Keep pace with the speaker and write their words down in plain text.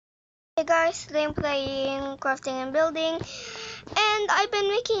Hey guys, today I'm playing crafting and building, and I've been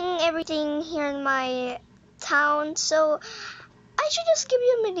making everything here in my town, so I should just give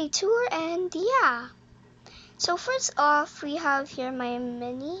you a mini tour. And yeah, so first off, we have here my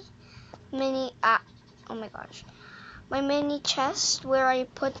oh my gosh, my mini chest where I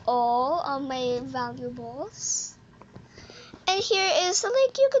put all of my valuables. And here is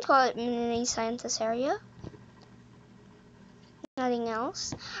like, you could call it mini scientist area. Nothing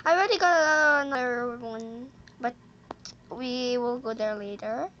else. I already got another one, but we will go there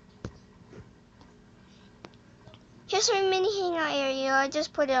later. Here's my mini hangout area. I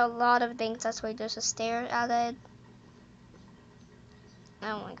just put a lot of things. That's why there's a stair added.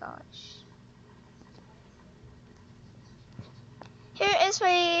 Oh my gosh. Here is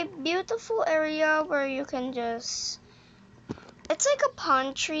my beautiful area where you can just... It's like a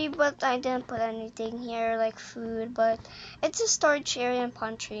pantry, but I didn't put anything here like food, but it's a storage area and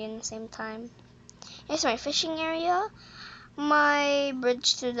pantry in the same time. Here's my fishing area. My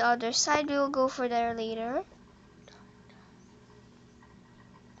bridge to the other side. We will go for there later.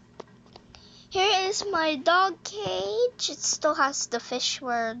 Here is my dog cage. It still has the fish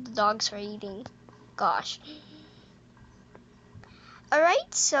where the dogs were eating. Gosh.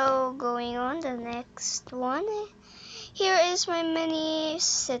 Alright, so going on the next one. Here is my mini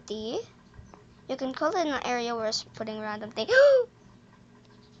city. You can call it an area where it's putting random things.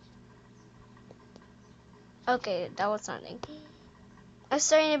 Okay, that was nothing. I'm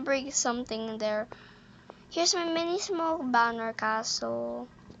starting to break something in there. Here's my mini small banner castle.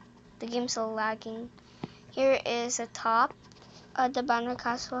 The game's still lagging. Here is a top. The banner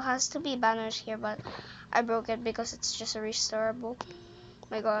castle has to be banners here, but I broke it because it's just a restorable.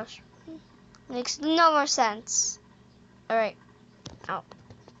 My gosh. Makes no more sense. Alright. Out.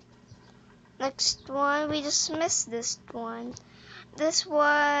 Next one, we just missed this one. This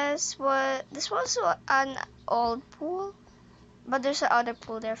was an old pool, but there's another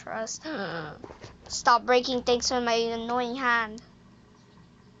pool there for us. Stop breaking things with my annoying hand.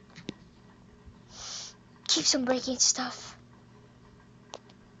 Keeps on breaking stuff.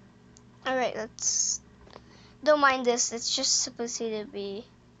 Alright, don't mind this. It's just supposed to be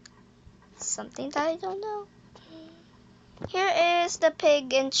something that I don't know. Here is the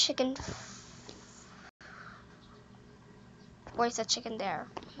pig and chicken. Where's the chicken there?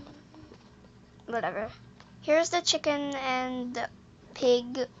 Whatever. Here's the chicken and the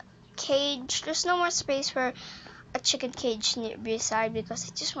pig cage. There's no more space for a chicken cage beside because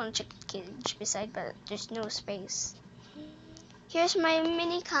I just want a chicken cage beside, but there's no space. Here's my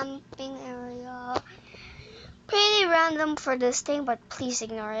mini camping area. Pretty random for this thing, but please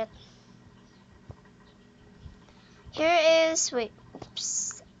ignore it. Here is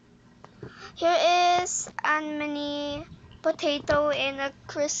a mini potato in a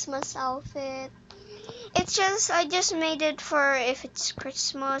Christmas outfit. I just made it for if it's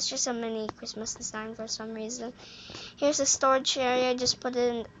Christmas, just a mini Christmas design for some reason. Here's a storage area, just put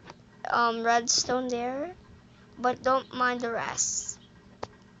in redstone there, but don't mind the rest.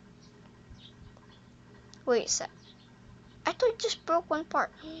 Wait a sec. I thought I just broke one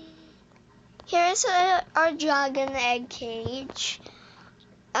part. Here is our dragon egg cage.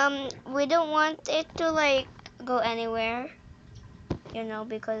 We don't want it to like go anywhere, you know,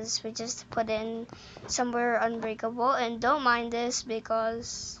 because we just put in somewhere unbreakable. And don't mind this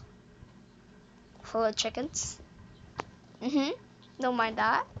because full of chickens. Don't mind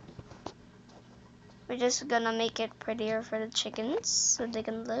that. We're just gonna make it prettier for the chickens so they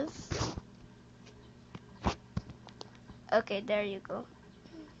can live. Okay, there you go.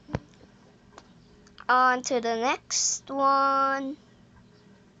 On to the next one.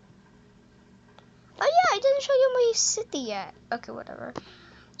 Oh yeah, I didn't show you my city yet. Okay, whatever.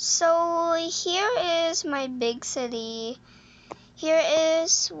 So here is my big city. Here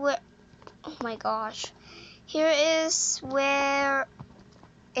is where, oh my gosh. Here is where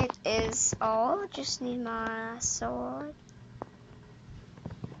it is all. Just need my sword.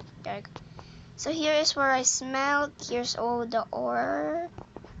 There you go. So here is where I smelt. Here's all the ore.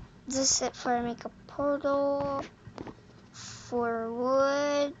 This is it for make a portal. For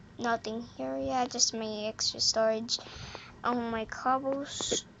wood. Nothing here yet. Just my extra storage. My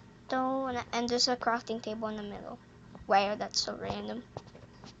cobblestone. And there's a crafting table in the middle. Wow, that's so random.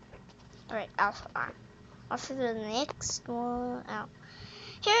 Alright, off to the next one. Out.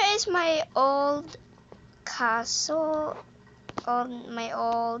 Here is my old castle.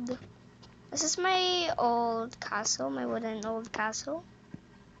 This is my old castle, my wooden old castle.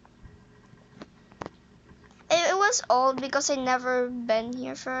 It was old because I never been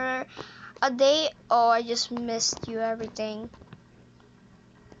here for a day. Oh, I just missed you everything.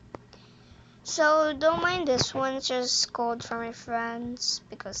 So don't mind this one, it's just code for my friends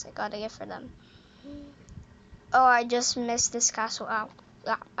because I got a gift for them. Oh, I just missed this castle. Ow,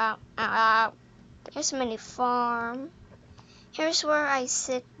 ow, ow, ow, ow. Here's a mini farm. Here's where I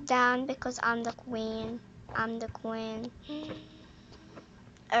sit down because I'm the queen. I'm the queen.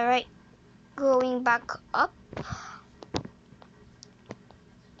 Alright, going back up.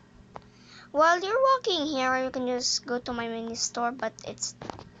 While you're walking here, you can just go to my mini store, but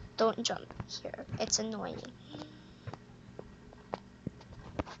don't jump here. It's annoying.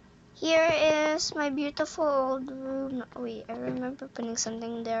 Here is my beautiful old room. No, wait, I remember putting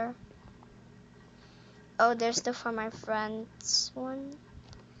something there. Oh, there's the for my friends one.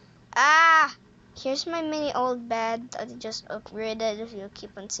 Ah! Here's my mini old bed. I just upgraded if you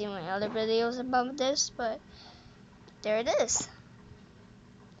keep on seeing my other videos about this, but there it is.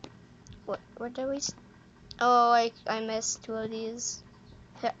 Where did we? Oh, I missed two of these.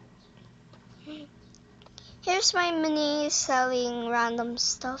 Here's my mini selling random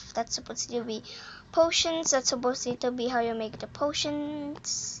stuff that's supposed to be potions. That's supposed to be how you make the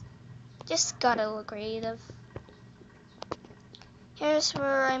potions. Just gotta look creative. Here's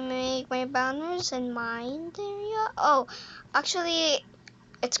where I make my banners in mine area. Oh, actually,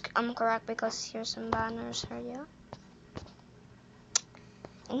 I'm correct because here's some banners area.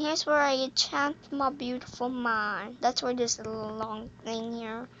 And here's where I enchant my beautiful mine. That's where this little long thing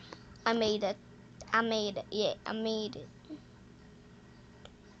here. I made it. Yeah, I made it.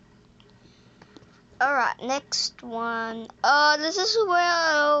 Alright, next one. This is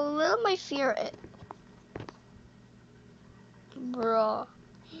where a little my fear is. Bro.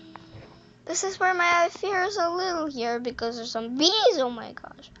 This is where my fear is a little here because there's some bees. Oh my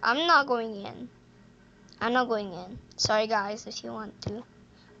gosh. I'm not going in. I'm not going in. Sorry guys if you want to.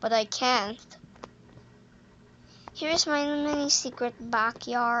 But I can't. Here's my mini secret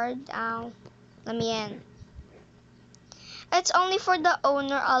backyard. Ow. Let me in. It's only for the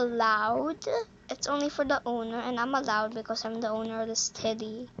owner allowed. It's only for the owner and I'm allowed because I'm the owner of this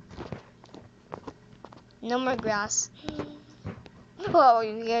teddy. No more grass. Oh,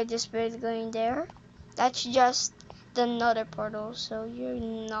 you hear this bird going there? That's just the another portal, so you're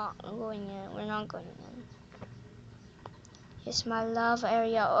not going in. We're not going in. Here's my love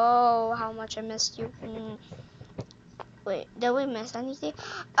area. Oh, how much I missed you. Wait, did we miss anything?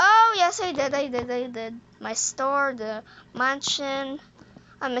 Oh, yes, I did. My store, the mansion.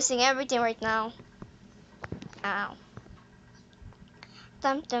 I'm missing everything right now. Ow.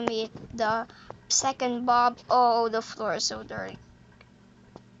 Time to meet the second Bob. Oh, the floor is so dirty.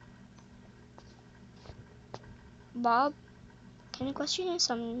 Bob, can I question you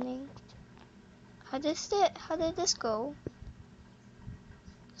something? How did this go?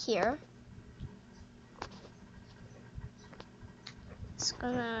 Here. Just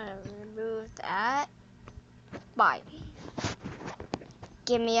gonna remove that. Bye.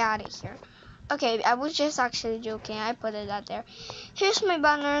 Get me out of here. Okay, I was just actually joking. I put it out there. Here's my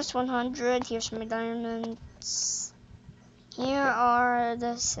banners, 100. Here's my diamonds. Here are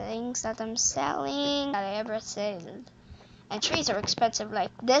the things that I'm selling that I ever sold. And trees are expensive,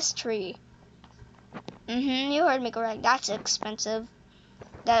 like this tree. You heard me correct. That's expensive.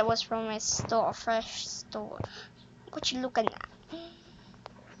 That was from my store, fresh store. What you looking at?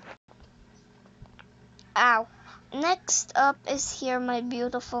 Ow. Next up is here my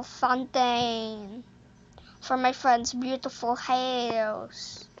beautiful fountain. For my friend's beautiful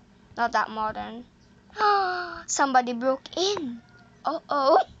house. Not that modern. Somebody broke in.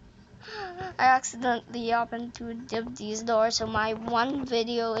 Uh-oh. I accidentally opened two of these doors. So my one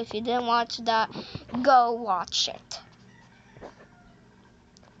video, if you didn't watch that, go watch it.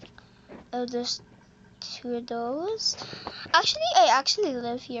 Oh, there's two of those. Actually, I actually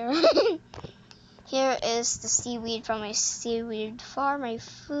live here. Here is the seaweed from my seaweed farm, my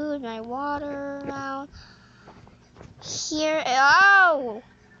food, my water around. Here, oh!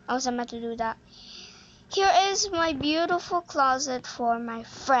 I was meant to do that. Here is my beautiful closet for my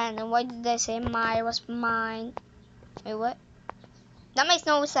friend. And why did I say my? It was mine. Wait, what? That makes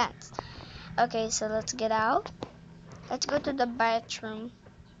no sense. Okay, so let's get out. Let's go to the bathroom.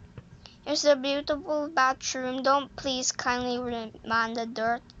 Here's the beautiful bathroom. Don't please kindly remind the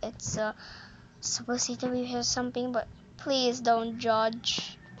dirt. It's supposed to be here something, but please don't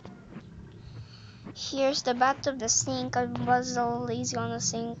judge. Here's the bathtub, the sink. I was a little lazy on the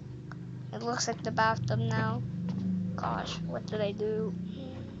sink. It looks like the bathtub now. Gosh, what did I do?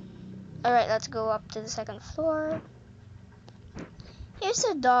 Alright, let's go up to the second floor. Here's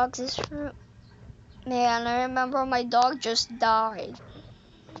the dog's room. Man, I remember my dog just died.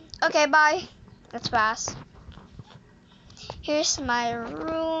 Okay, bye. Let's pass. Here's my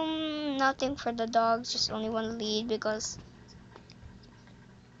room. nothing for the dogs, just only one lead because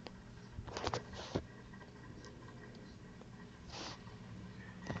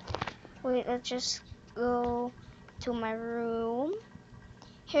wait, let's just go to my room.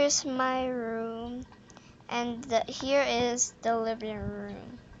 Here's my room, and here is the living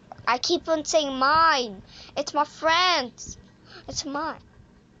room. I keep on saying mine. It's my friend's. It's mine.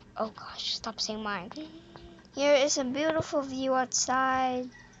 Oh gosh, stop saying mine. Here is a beautiful view outside.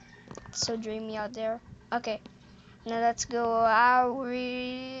 It's so dreamy out there. Okay, now let's go out.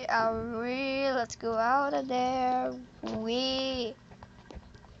 Let's go out of there.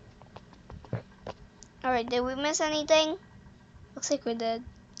 Alright, did we miss anything? Looks like we did.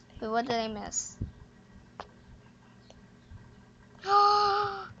 Wait, what did I miss?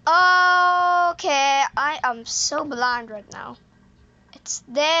 Okay, I am so blind right now. It's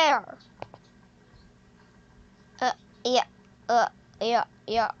there. Yeah.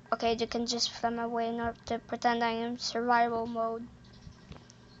 Yeah. Okay, you can just fly my way not to pretend I am survival mode.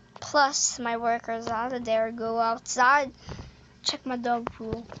 Plus, my workers out of there go outside. Check my dog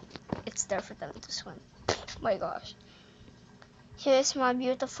pool. It's there for them to swim. My gosh. Here's my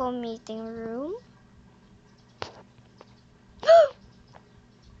beautiful meeting room.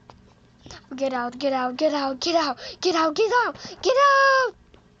 Get out.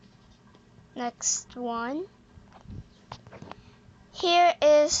 Next one. Here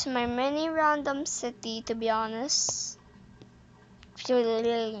is my mini random city, to be honest.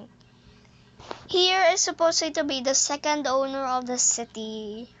 Here is supposed to be the second owner of the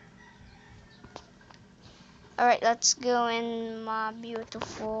city. Alright, let's go in my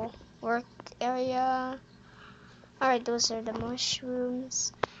beautiful work area. Alright, those are the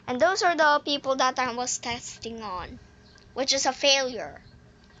mushrooms. And those are the people that I was testing on, which is a failure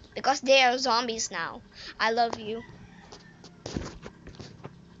because they are zombies now. I love you.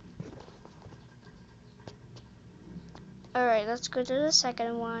 Alright, let's go to the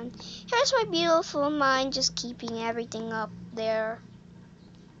second one. Here's my beautiful mine, just keeping everything up there.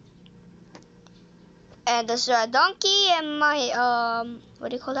 And there's a donkey and my what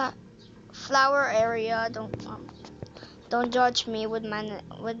do you call that? Flower area. Don't judge me with the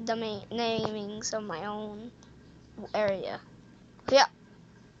namings of my own area. Yeah.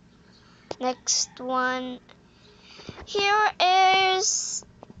 Next one. Here is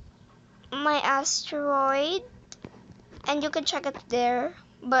my asteroid, and you can check it there.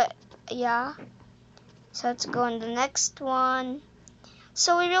 But yeah. So let's go on the next one.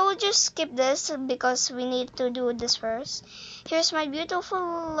 So we will just skip this because we need to do this first. Here's my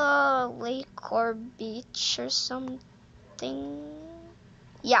beautiful lake or beach or something.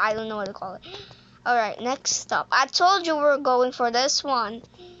 Yeah, I don't know what to call it. Alright, next stop. I told you we're going for this one.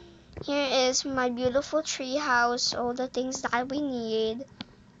 Here is my beautiful tree house. All the things that we need.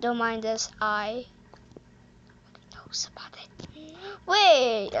 Don't mind this eye. Nobody knows about it.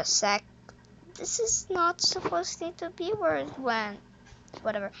 Wait a sec. This is not supposed to be where it went.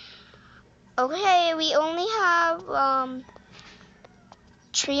 Whatever. Okay, we only have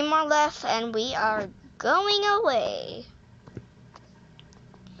 3 more left and we are going away.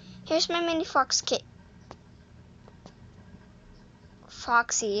 Here's my mini fox kit.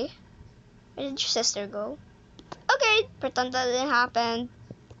 Foxy, where did your sister go? Okay, pretend that didn't happen.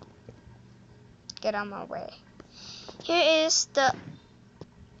 Get out of my way. Here is the...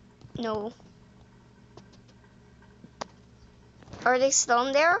 No. Are they still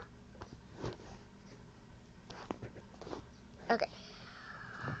in there? Okay.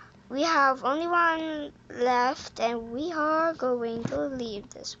 We have only one left and we are going to leave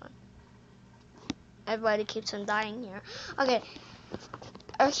this one. Everybody keeps on dying here. Okay,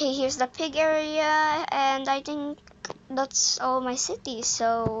 here's the pig area, and I think that's all my cities.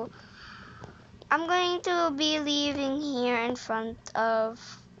 So I'm going to be leaving here in front of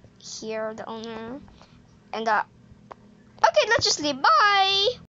here, the owner, and okay, let's just leave. Bye.